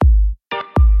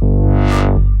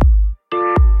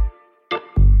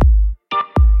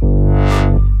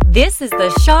This is the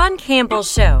Sean Campbell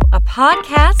Show, a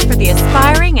podcast for the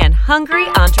aspiring and hungry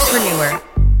entrepreneur.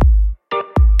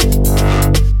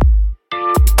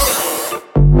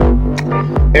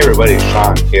 Hey everybody,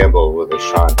 Sean Campbell with the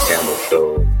Sean Campbell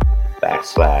Show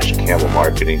 / Campbell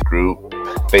Marketing Group,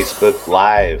 Facebook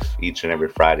Live each and every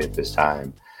Friday at this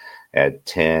time at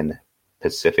 10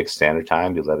 Pacific Standard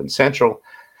Time, 11 Central.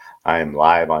 I am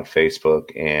live on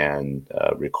Facebook and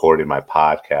recording my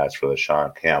podcast for the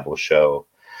Sean Campbell Show,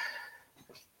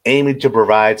 aiming to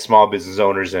provide small business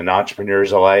owners and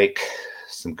entrepreneurs alike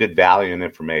some good value and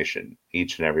information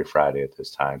each and every Friday at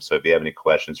this time. So if you have any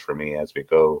questions for me as we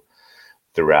go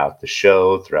throughout the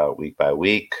show, throughout week by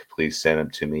week, please send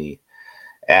them to me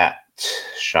at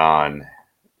Sean,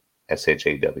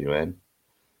 SHAWN,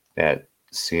 at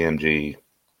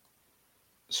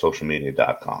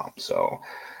cmgsocialmedia.com. So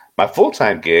my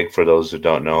full-time gig, for those who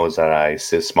don't know, is that I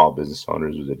assist small business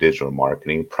owners with the digital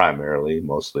marketing, primarily,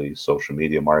 mostly social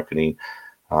media marketing.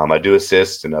 I do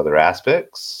assist in other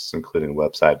aspects, including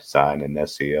website design and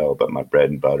SEO, but my bread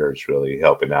and butter is really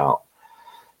helping out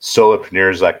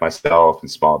solopreneurs like myself and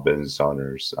small business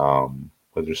owners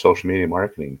with their social media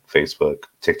marketing, Facebook,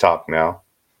 TikTok now.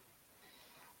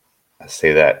 I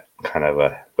say that kind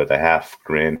of with a half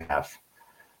grin, half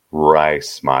wry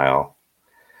smile.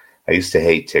 I used to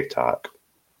hate TikTok.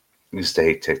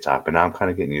 But now I'm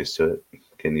kind of getting used to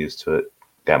it.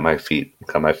 Got my feet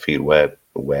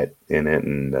wet in it,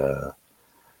 and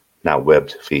not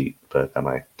webbed feet, but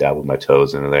I dabbled my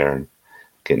toes into there and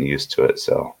getting used to it.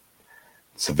 So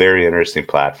it's a very interesting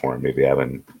platform. If you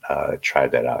haven't tried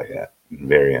that out yet,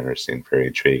 very interesting, very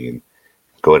intriguing.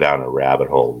 Go down a rabbit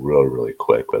hole really, really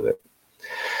quick with it.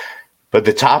 But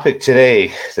the topic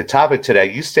today, I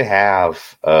used to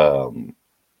have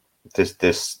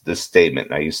this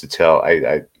statement. I used to tell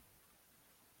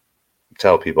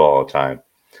people all the time,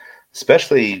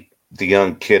 especially the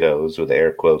young kiddos, with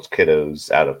air quotes,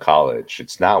 kiddos out of college.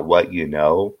 It's not what you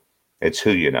know, it's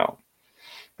who you know.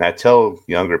 And I tell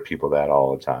younger people that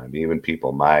all the time, even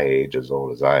people my age, as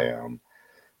old as I am.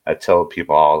 I tell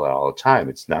people all the time,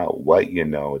 it's not what you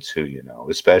know, it's who you know,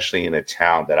 especially in a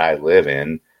town that I live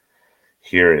in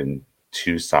here in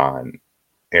Tucson,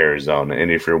 Arizona.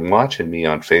 And if you're watching me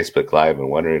on Facebook Live and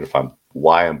wondering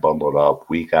why I'm bundled up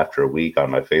week after week on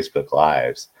my Facebook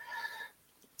Lives,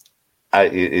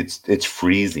 it's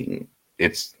freezing.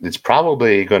 It's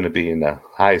probably going to be in the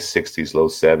high 60s, low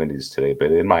 70s today,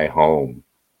 but in my home,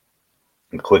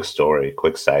 quick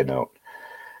side note,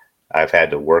 I've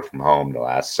had to work from home the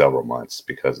last several months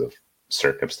because of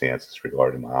circumstances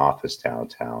regarding my office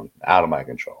downtown, out of my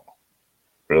control.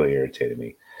 Really irritated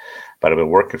me. But I've been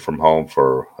working from home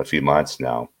for a few months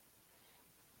now,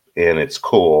 and it's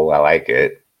cool. I like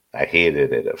it. I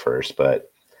hated it at first,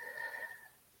 but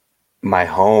my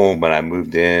home, when I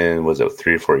moved in, was it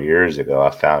 3 or 4 years ago,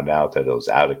 I found out that it was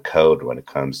out of code when it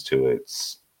comes to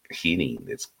its heating.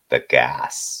 It's the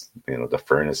gas. The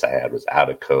furnace I had was out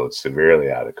of code, severely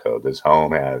out of code. This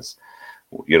home has,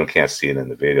 can't see it in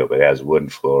the video, but it has wooden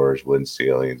floors, wooden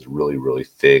ceilings, really, really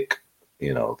thick,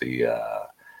 the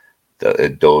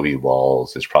adobe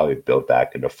walls. Is probably built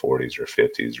back in the 40s or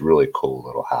 50s. Really cool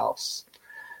little house.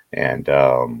 And,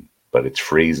 but it's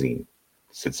freezing.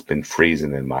 It's been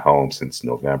freezing in my home since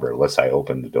November, unless I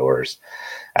open the doors.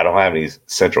 I don't have any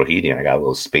central heating. I got a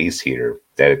little space heater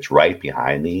that it's right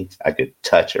behind me. I could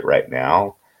touch it right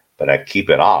now, but I keep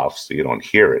it off so you don't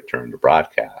hear it during the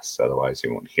broadcast. Otherwise,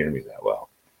 you won't hear me that well.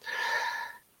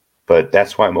 But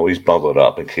that's why I'm always bundled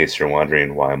up, in case you're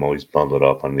wondering why I'm always bundled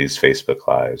up on these Facebook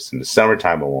Lives. In the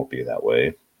summertime, it won't be that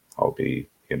way. I'll be,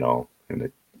 in a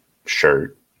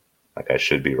shirt like I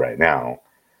should be right now.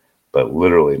 But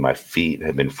literally, my feet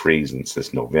have been freezing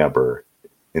since November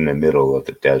in the middle of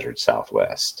the desert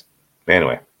Southwest.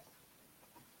 Anyway,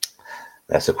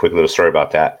 that's a quick little story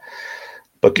about that.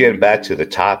 But getting back to the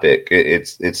topic,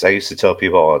 it's I used to tell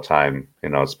people all the time,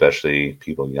 especially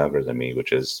people younger than me,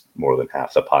 which is more than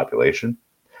half the population.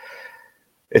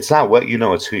 It's not what you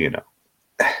know, it's who you know.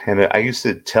 And I used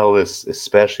to tell this,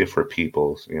 especially for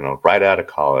people, right out of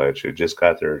college who just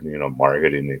got their,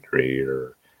 marketing degree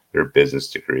or their business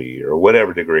degree or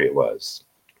whatever degree it was.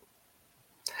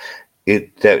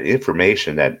 That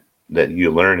information that you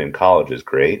learn in college is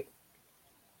great,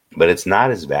 but it's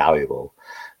not as valuable,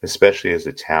 especially as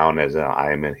a town as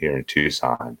I am in here in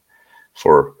Tucson,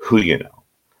 for who you know.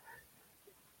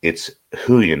 It's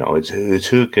who you know. It's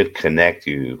who could connect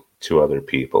you to other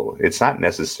people. It's not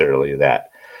necessarily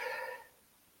that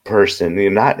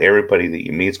person. Not everybody that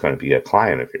you meet is going to be a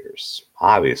client of yours,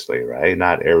 obviously, right?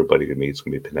 Not everybody you meet is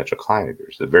going to be a potential client of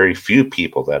yours. The very few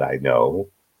people that I know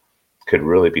could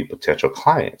really be potential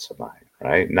clients of mine.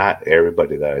 right? Not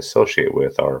everybody that I associate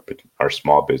with are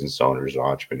small business owners or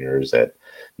entrepreneurs that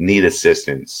need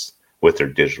assistance with their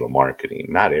digital marketing.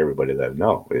 Not everybody that I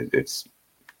know.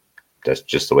 That's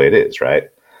just the way it is, right?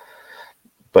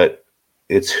 But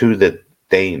it's who that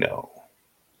they know,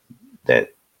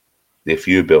 that if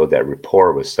you build that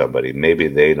rapport with somebody, maybe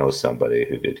they know somebody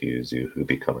who could use you, who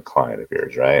become a client of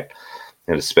yours, right?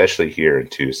 And especially here in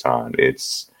Tucson,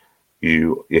 it's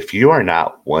you. If you are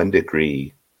not 1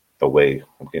 degree away,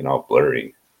 I'm getting all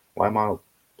blurry. Why am I all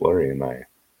blurry in my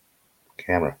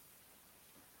camera?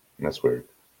 That's weird.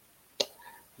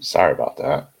 Sorry about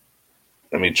that.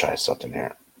 Let me try something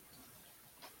here.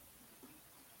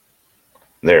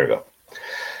 There we go.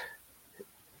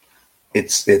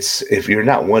 It's if you're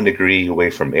not 1 degree away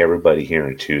from everybody here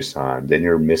in Tucson, then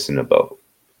you're missing a boat,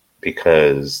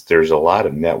 because there's a lot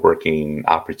of networking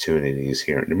opportunities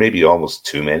here. There may be almost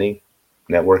too many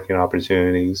networking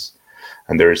opportunities,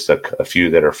 and there's a few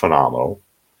that are phenomenal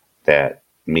that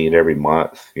meet every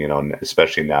month,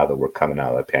 especially now that we're coming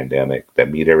out of the pandemic, that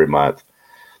meet every month,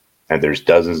 and there's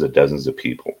dozens of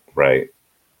people, right?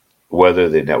 Whether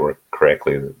they network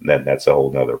correctly, then that's a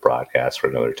whole nother broadcast for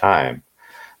another time.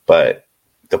 But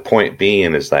the point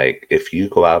being is, like, if you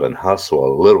go out and hustle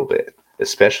a little bit,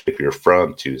 especially if you're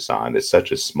from Tucson, it's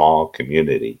such a small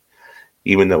community.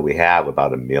 Even though we have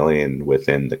about 1 million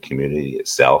within the community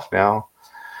itself now,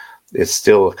 it's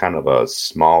still kind of a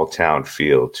small town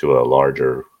feel to a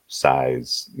larger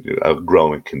size, a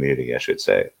growing community, I should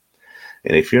say.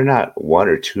 And if you're not 1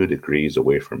 or 2 degrees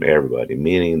away from everybody,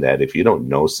 meaning that if you don't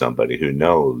know somebody who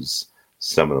knows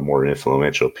some of the more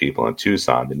influential people in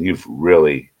Tucson, then you've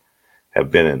really have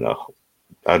been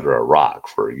under a rock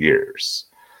for years.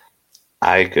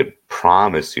 I could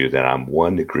promise you that I'm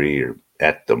 1 degree or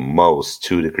at the most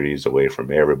 2 degrees away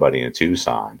from everybody in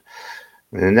Tucson.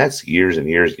 And that's years and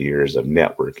years and years of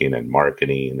networking and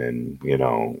marketing and,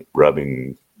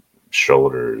 rubbing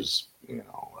shoulders,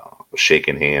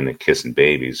 shaking hand and kissing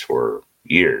babies for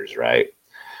years, right?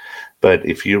 But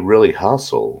if you really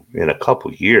hustle in a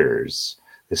couple years,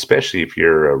 especially if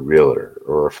you're a realtor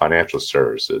or a financial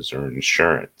services or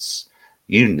insurance,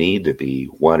 you need to be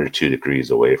 1 or 2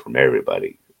 degrees away from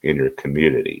everybody in your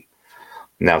community.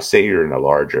 Now, say you're in a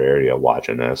larger area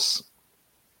watching this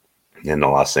in the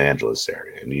Los Angeles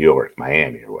area, New York,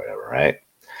 Miami, or whatever, right?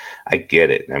 I get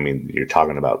it. I mean, you're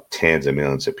talking about tens of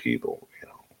millions of people,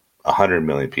 100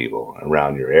 million people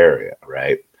around your area,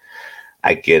 right?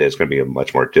 I get it's going to be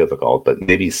much more difficult, but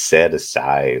maybe set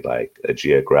aside like a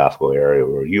geographical area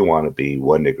where you want to be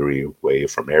 1 degree away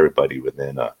from everybody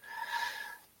within a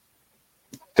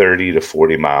 30 to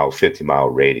 40 mile, 50 mile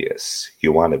radius.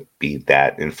 You want to be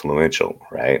that influential,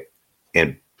 right?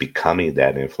 And becoming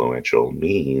that influential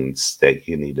means that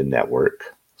you need a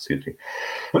network. Excuse me.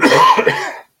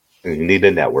 You need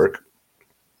a network,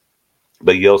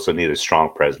 but you also need a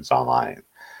strong presence online.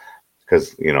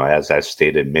 Because, as I've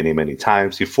stated many, many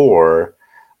times before,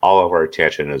 all of our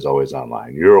attention is always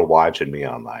online. You're watching me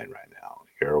online right now.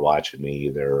 You're watching me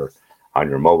either on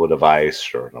your mobile device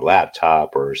or on a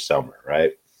laptop or somewhere,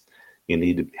 right? You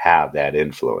need to have that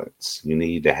influence. You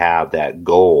need to have that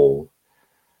goal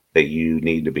that you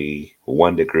need to be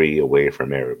 1 degree away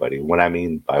from everybody. What I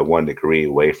mean by 1 degree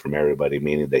away from everybody,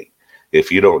 meaning that if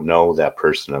you don't know that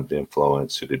person of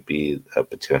influence who could be a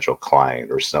potential client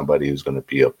or somebody who's going to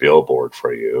be a billboard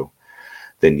for you,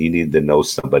 then you need to know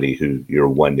somebody who you're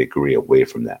 1 degree away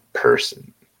from that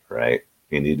person, right?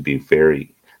 You need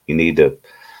to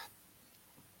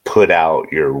put out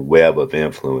your web of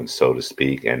influence, so to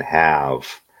speak, and have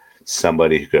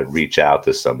somebody who could reach out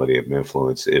to somebody of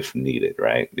influence if needed,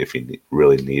 right? If you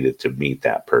really needed to meet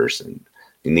that person,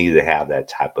 you need to have that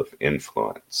type of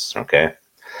influence, okay?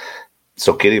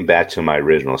 So getting back to my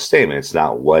original statement, it's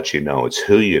not what you know, it's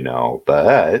who you know.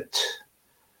 But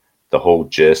the whole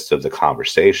gist of the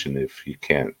conversation, if you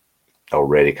can't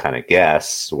already kind of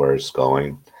guess where it's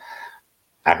going,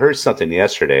 I heard something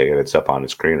yesterday, and it's up on the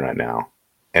screen right now.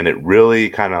 And it really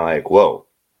kind of like, whoa,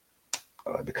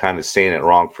 I've been kind of saying it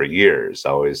wrong for years. I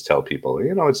always tell people,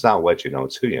 it's not what you know,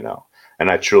 it's who you know.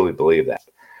 And I truly believe that.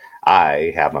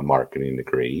 I have a marketing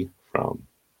degree from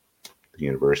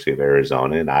University of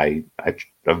Arizona, and I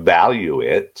value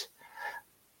it.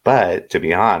 But to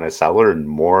be honest, I learned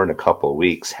more in a couple of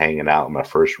weeks hanging out in my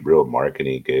first real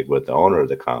marketing gig with the owner of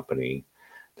the company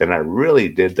than I really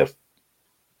did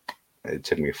it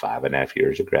took me 5.5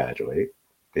 years to graduate.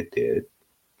 It did.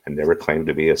 I never claimed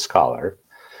to be a scholar,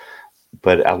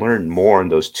 but I learned more in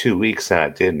those 2 weeks than I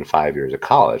did in 5 years of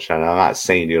college. And I'm not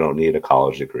saying you don't need a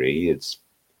college degree.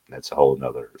 That's a whole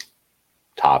nother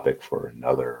topic for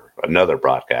another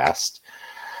broadcast.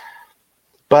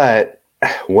 But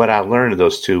what I learned in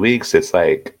those 2 weeks, it's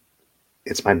like,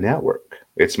 it's my network.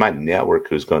 It's my network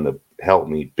who's going to help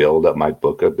me build up my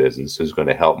book of business, who's going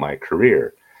to help my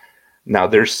career. Now,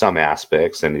 there's some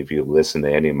aspects, and if you listen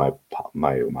to any of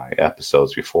my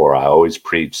episodes before, I always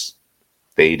preach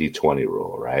the 80-20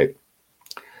 rule, right?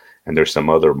 And there's some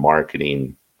other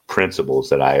marketing principles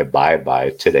that I abide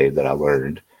by today that I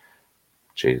learned,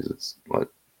 Jesus,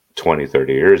 20,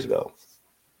 30 years ago.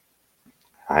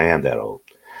 I am that old.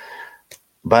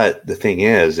 But the thing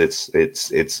is,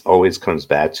 it's always comes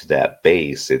back to that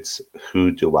base. It's who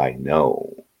do I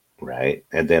know, right?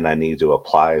 And then I need to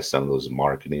apply some of those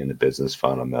marketing and business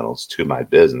fundamentals to my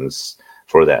business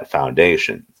for that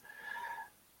foundation.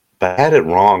 But I had it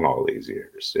wrong all these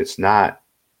years. It's not,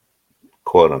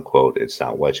 quote unquote, it's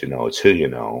not what you know, it's who you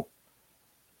know.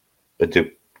 But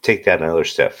to take that another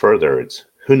step further, it's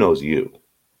who knows you,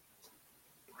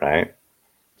 right?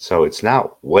 So it's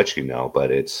not what you know, but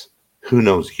it's who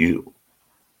knows you,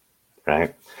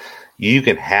 right? You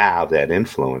can have that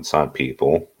influence on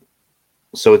people.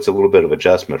 So it's a little bit of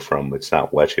adjustment from it's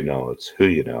not what you know, it's who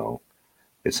you know.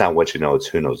 It's not what you know, it's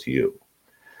who knows you.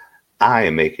 I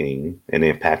am making an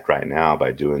impact right now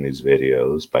by doing these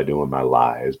videos, by doing my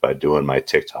lives, by doing my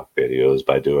TikTok videos,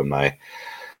 by doing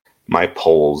my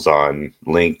polls on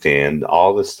LinkedIn,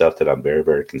 all the stuff that I'm very,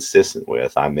 very consistent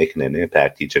with. I'm making an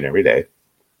impact each and every day.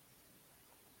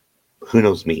 Who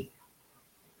knows me?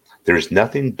 There's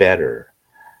nothing better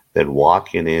than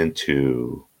walking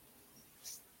into,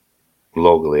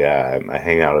 locally, I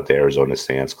hang out at the Arizona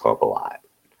Sands Club a lot.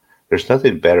 There's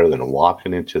nothing better than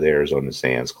walking into the Arizona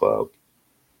Sands Club,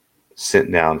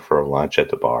 sitting down for a lunch at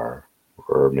the bar,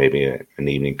 or maybe an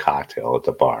evening cocktail at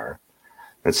the bar,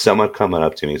 and someone coming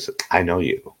up to me and says, I know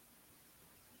you.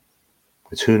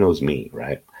 It's who knows me,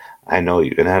 right? I know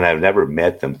you. And I've never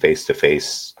met them face to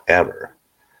face ever.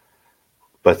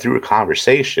 But through a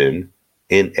conversation,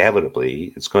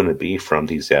 inevitably, it's going to be from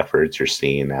these efforts you're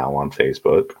seeing now on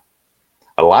Facebook.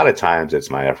 A lot of times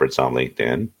it's my efforts on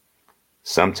LinkedIn.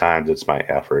 Sometimes it's my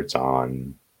efforts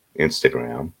on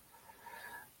Instagram.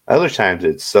 Other times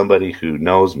it's somebody who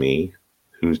knows me,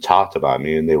 who's talked about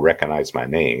me, and they recognize my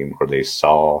name, or they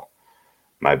saw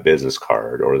my business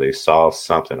card, or they saw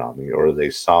something on me, or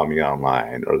they saw me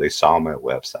online, or they saw my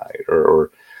website,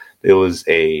 or it was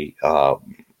an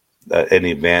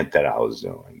event that I was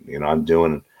doing. You know, I'm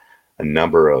doing a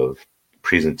number of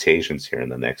presentations here in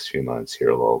the next few months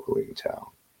here locally in town.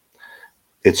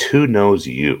 It's who knows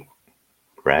you,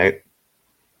 right?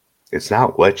 It's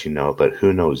not what you know, but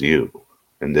who knows you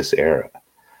in this era.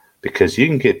 Because you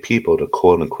can get people to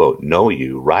quote unquote know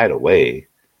you right away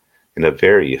in a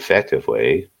very effective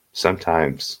way.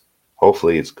 Sometimes,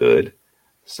 hopefully it's good.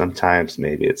 Sometimes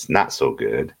maybe it's not so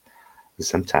good.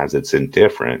 Sometimes it's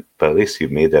indifferent, but at least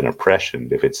you've made that impression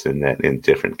if it's in that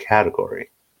indifferent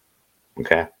category.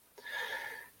 Okay?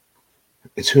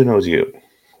 It's who knows you.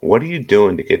 What are you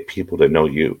doing to get people to know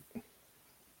you?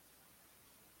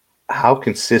 How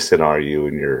consistent are you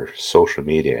in your social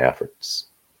media efforts?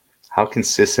 How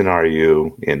consistent are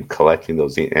you in collecting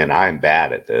those? And I'm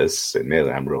bad at this.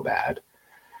 Admittedly, I'm real bad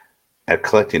at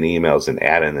collecting emails and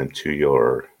adding them to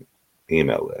your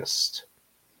email list.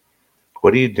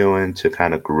 What are you doing to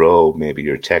kind of grow maybe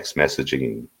your text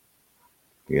messaging,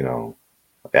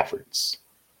 efforts?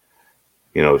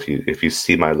 If you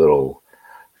see my little,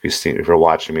 if you're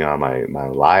watching me on my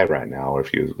live right now, or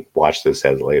if you watch this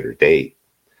at a later date,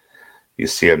 you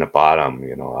see on the bottom,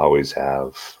 I always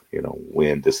have,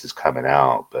 when this is coming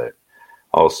out, but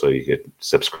also you get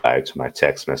subscribe to my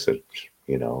text message,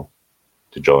 to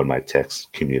join my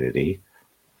text community,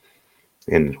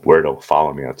 and where to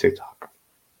follow me on TikTok.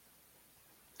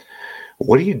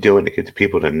 What are you doing to get the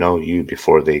people to know you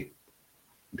before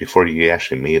you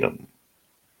actually meet them?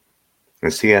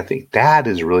 And see, I think that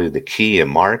is really the key in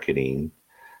marketing,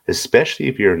 especially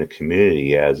if you're in a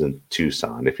community as in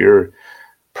Tucson. If you're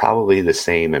probably the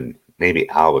same in maybe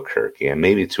Albuquerque and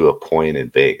maybe to a point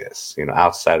in Vegas,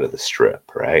 outside of the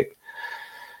Strip, right?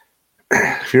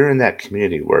 If you're in that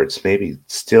community where it's maybe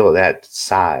still that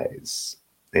size,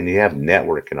 and you have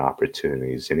networking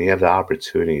opportunities, and you have the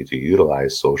opportunity to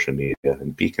utilize social media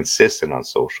and be consistent on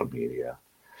social media.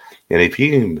 And if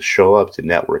you can show up to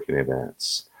networking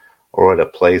events or at a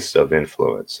place of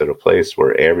influence, at a place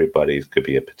where everybody could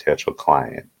be a potential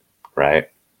client, right?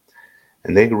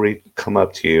 And they come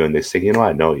up to you and they say,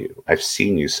 I know you. I've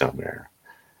seen you somewhere.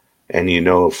 And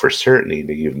for certainty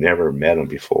that you've never met them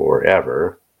before,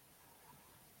 ever.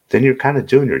 Then you're kind of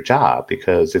doing your job,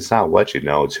 because it's not what you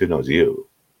know, it's who knows you.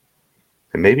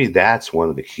 And maybe that's one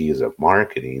of the keys of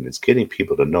marketing, is getting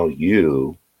people to know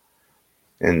you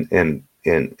and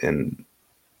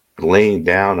laying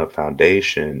down a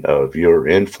foundation of your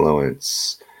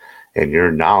influence and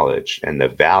your knowledge and the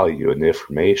value and the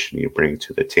information you bring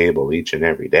to the table each and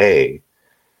every day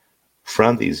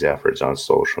from these efforts on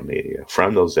social media,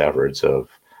 from those efforts of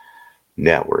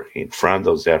networking, from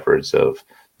those efforts of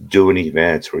doing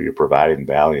events where you're providing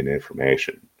value and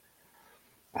information.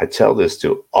 I tell this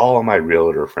to all of my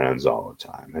realtor friends all the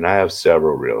time, and I have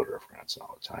several realtor friends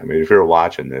all the time. And if you're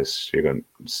watching this, you're going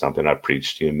to something I've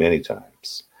preached to you many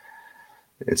times.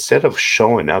 Instead of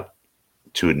showing up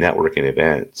to networking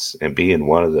events and being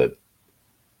one of the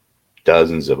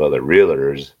dozens of other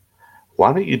realtors,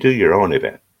 why don't you do your own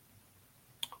event?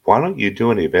 Why don't you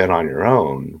do an event on your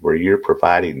own where you're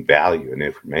providing value and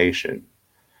information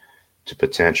to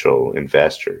potential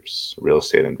investors, real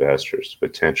estate investors,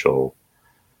 potential,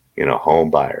 home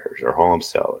buyers or home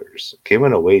sellers,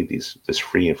 giving away this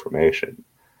free information,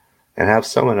 and have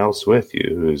someone else with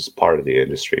you who's part of the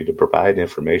industry to provide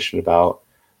information about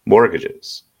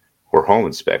mortgages or home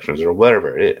inspections or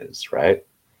whatever it is, right?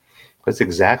 That's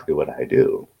exactly what I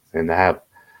do. And I have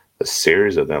a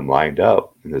series of them lined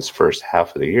up in this first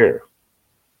half of the year.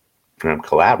 And I'm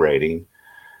collaborating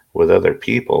with other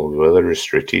people, with other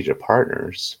strategic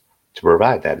partners to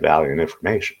provide that value and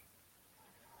information.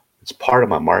 It's part of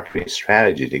my marketing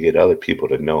strategy to get other people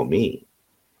to know me.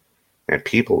 And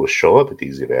people will show up at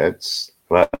these events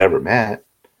who I've never met.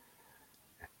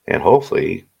 And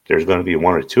hopefully there's going to be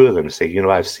one or two of them to say,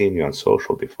 I've seen you on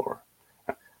social before.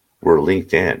 We're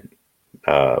LinkedIn.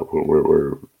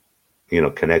 We're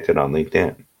connected on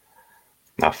LinkedIn.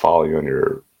 I follow you on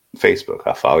your Facebook.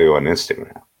 I follow you on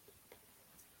Instagram.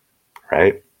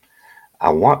 Right?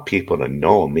 I want people to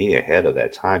know me ahead of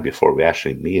that time before we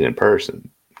actually meet in person.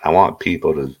 I want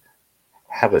people to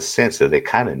have a sense that they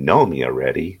kind of know me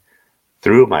already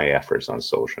through my efforts on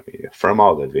social media, from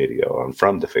all the video and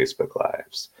from the Facebook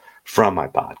Lives, from my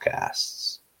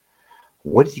podcasts.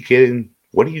 What are you getting?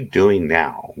 What are you doing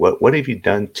now? What have you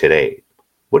done today?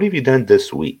 What have you done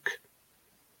this week?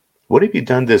 What have you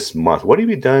done this month? What have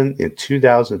you done in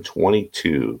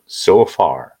 2022 so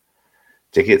far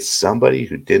to get somebody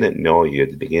who didn't know you at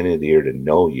the beginning of the year to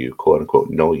know you, quote unquote,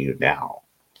 know you now?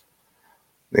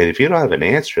 And if you don't have an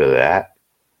answer to that,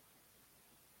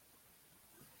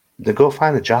 then go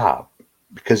find a job,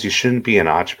 because you shouldn't be an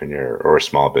entrepreneur or a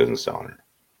small business owner.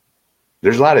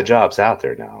 There's a lot of jobs out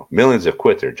there now. Millions have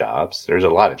quit their jobs. There's a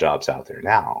lot of jobs out there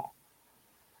now.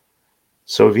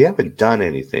 So if you haven't done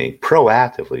anything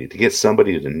proactively to get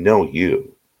somebody to know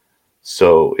you,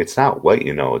 so it's not what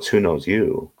you know, it's who knows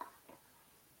you,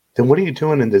 then what are you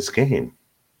doing in this game?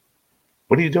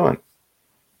 What are you doing?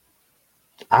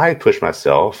 I push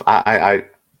myself.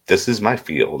 This is my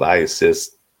field. I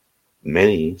assist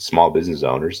many small business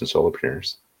owners and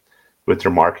solopreneurs with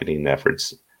their marketing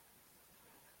efforts.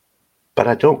 But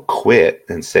I don't quit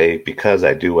and say, because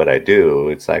I do what I do,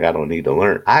 it's like I don't need to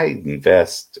learn. I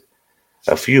invest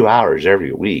a few hours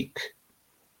every week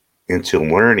into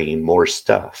learning more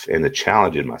stuff and to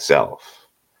challenging myself,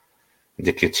 and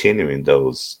to continuing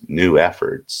those new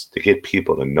efforts to get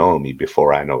people to know me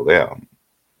before I know them.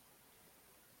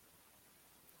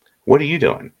 What are you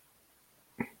doing?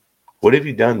 What have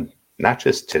you done, not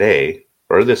just today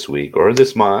or this week or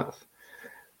this month,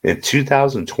 in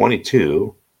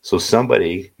 2022, so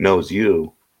somebody knows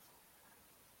you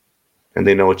and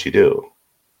they know what you do?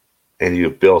 And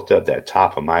you've built up that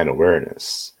top of mind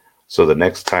awareness. So the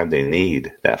next time they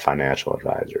need that financial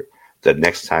advisor, the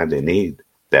next time they need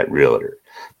that realtor,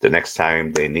 the next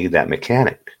time they need that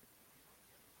mechanic,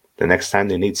 the next time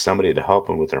they need somebody to help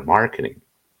them with their marketing,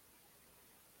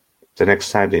 the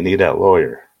next time they need that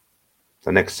lawyer,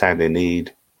 the next time they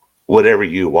need whatever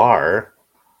you are,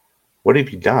 what have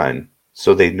you done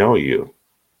so they know you?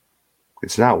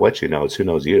 It's not what you know, it's who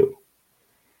knows you.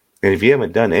 And if you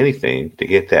haven't done anything to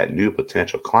get that new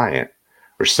potential client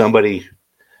or somebody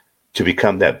to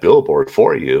become that billboard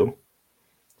for you,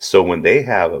 so when they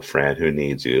have a friend who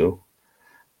needs you,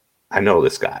 I know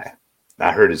this guy.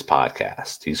 I heard his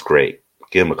podcast. He's great.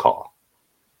 Give him a call.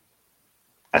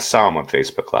 I saw him on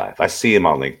Facebook Live. I see him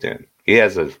on LinkedIn. He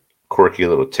has a quirky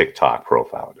little TikTok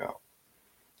profile now.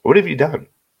 What have you done?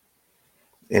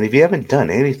 And if you haven't done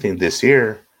anything this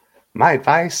year, my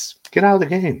advice, get out of the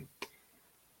game.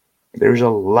 There's a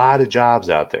lot of jobs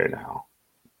out there now.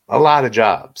 A lot of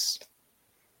jobs.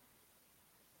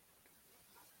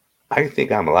 I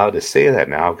think I'm allowed to say that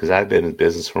now because I've been in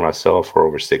business for myself for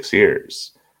over 6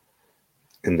 years.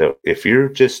 And if you're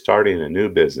just starting a new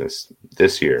business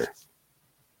this year,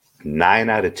 9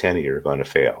 out of 10 of you are going to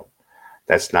fail.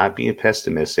 That's not being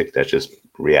pessimistic. That's just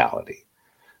reality.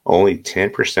 Only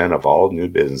 10% of all new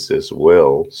businesses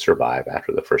will survive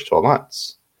after the first 12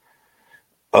 months.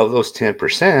 of those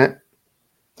 10%,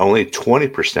 only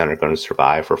 20% are going to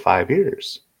survive for 5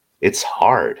 years. It's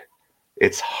hard.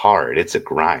 It's hard. It's a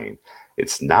grind.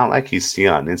 It's not like you see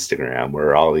on Instagram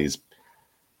where all these,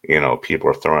 people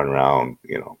are throwing around,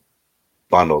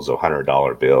 bundles of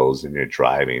 $100 bills and you're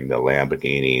driving the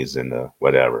Lamborghinis and the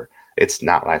whatever. It's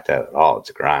not like that at all. It's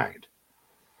a grind.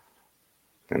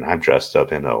 And I'm dressed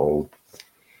up in an old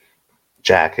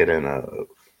jacket and a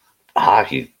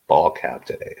hockey ball cap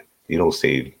today. You don't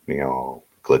see,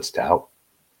 glitzed out.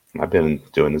 I've been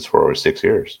doing this for over 6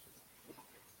 years.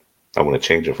 I wouldn't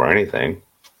change it for anything.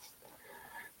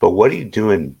 But what are you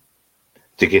doing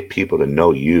to get people to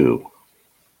know you?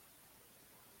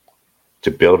 To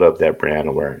build up that brand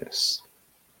awareness,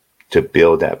 to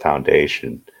build that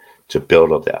foundation, to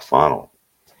build up that funnel.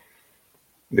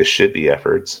 There should be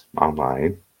efforts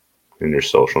online in your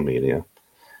social media.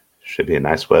 Should be a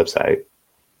nice website.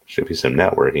 Should be some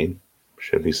networking.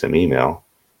 Should be some email.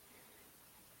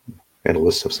 And a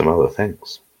list of some other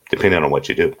things, depending on what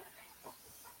you do.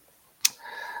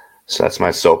 So that's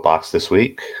my soapbox this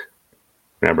week.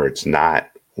 Remember, it's not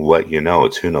what you know,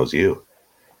 it's who knows you.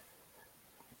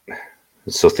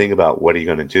 So think about what are you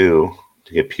going to do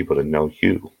to get people to know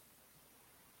you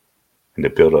and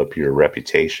to build up your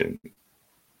reputation,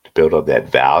 to build up that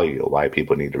value of why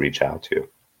people need to reach out to you.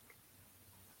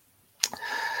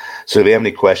 So if you have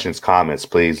any questions, comments,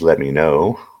 please let me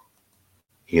know.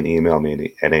 You can email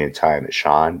me at any time at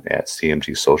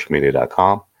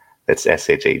Shawn@cmgsocialmedia.com. That's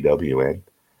SHAWN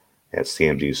at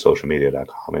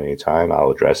cmgsocialmedia.com at any time.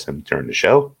 I'll address them during the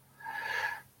show.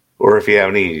 Or if you have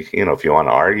any, if you want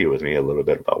to argue with me a little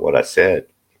bit about what I said,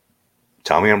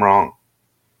 tell me I'm wrong.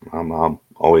 I'm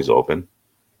always open.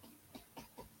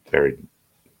 Very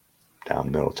down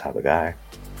the middle type of guy.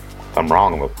 If I'm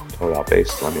wrong, I'm going to throw it out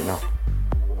base. Let me know.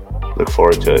 Look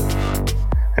forward to it.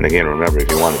 And again, remember,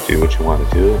 if you want to do what you want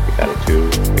to do, you got to do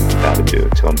what you got to do.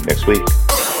 Until next week.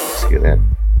 See you then.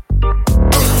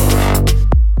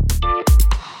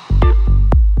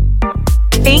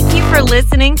 Thank you for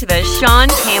listening to The Shawn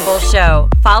Campbell Show.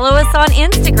 Follow us on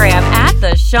Instagram at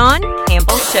The Shawn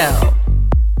Campbell Show.